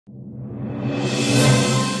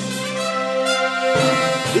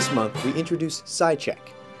This month, we introduce SciCheck,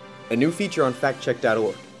 a new feature on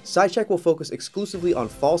FactCheck.org. SciCheck will focus exclusively on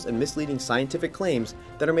false and misleading scientific claims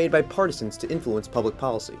that are made by partisans to influence public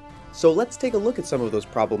policy. So let's take a look at some of those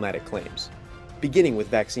problematic claims, beginning with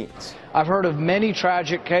vaccines. I've heard of many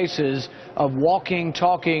tragic cases of walking,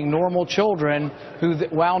 talking, normal children who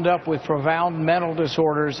wound up with profound mental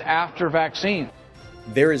disorders after vaccine.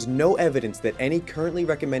 There is no evidence that any currently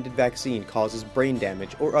recommended vaccine causes brain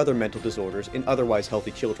damage or other mental disorders in otherwise healthy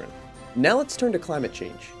children. Now let's turn to climate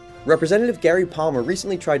change. Representative Gary Palmer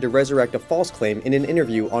recently tried to resurrect a false claim in an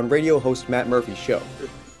interview on radio host Matt Murphy's show.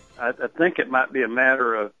 I think it might be a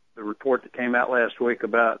matter of the report that came out last week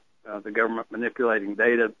about the government manipulating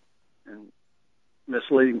data and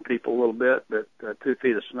misleading people a little bit, but 2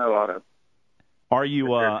 feet of snow ought to get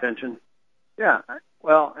their attention. Yeah,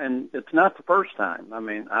 well, and it's not the first time. I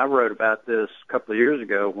mean, I wrote about this a couple of years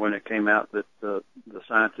ago when it came out that the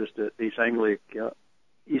scientists at East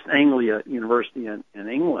Anglia University in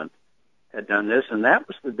England had done this, and that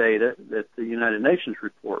was the data that the United Nations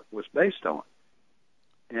report was based on.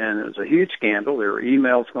 And it was a huge scandal. There were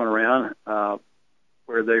emails going around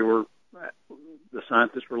where the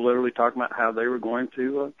scientists were literally talking about how they were going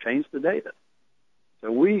to change the data.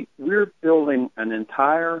 So we're building an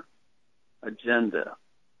entire agenda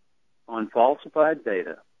on falsified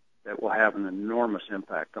data that will have an enormous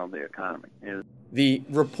impact on the economy. The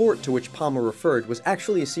report to which Palmer referred was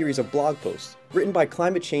actually a series of blog posts written by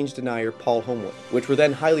climate change denier Paul Homewood, which were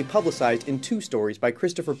then highly publicized in 2 stories by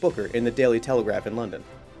Christopher Booker in the Daily Telegraph in London.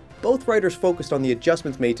 Both writers focused on the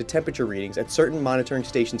adjustments made to temperature readings at certain monitoring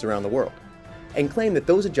stations around the world, and claim that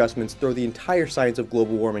those adjustments throw the entire science of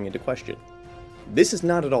global warming into question. This is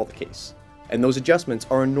not at all the case, and those adjustments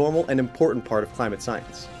are a normal and important part of climate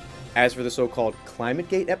science. As for the so-called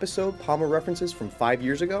ClimateGate episode Palmer references from 5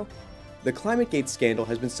 years ago, the ClimateGate scandal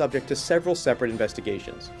has been subject to several separate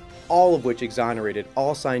investigations, all of which exonerated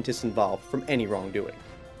all scientists involved from any wrongdoing.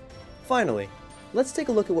 Finally, let's take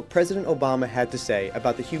a look at what President Obama had to say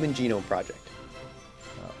about the Human Genome Project.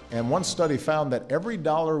 And one study found that every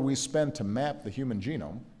dollar we spend to map the human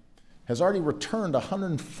genome has already returned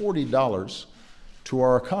 $140 to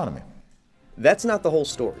our economy. That's not the whole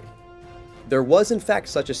story. There was in fact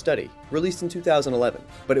such a study, released in 2011,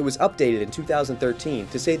 but it was updated in 2013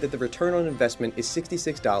 to say that the return on investment is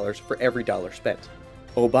 $66 for every dollar spent.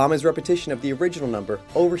 Obama's repetition of the original number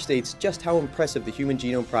overstates just how impressive the Human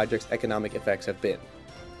Genome Project's economic effects have been.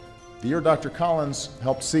 The year Dr. Collins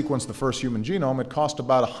helped sequence the first human genome, it cost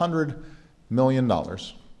about $100 million.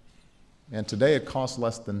 And today it costs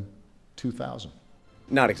less than $2,000.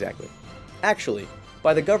 Not exactly. Actually,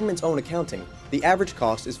 by the government's own accounting, the average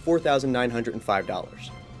cost is $4,905.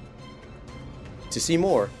 To see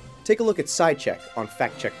more, take a look at SciCheck on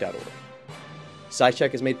FactCheck.org.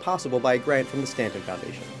 SciCheck is made possible by a grant from the Stanton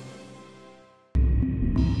Foundation.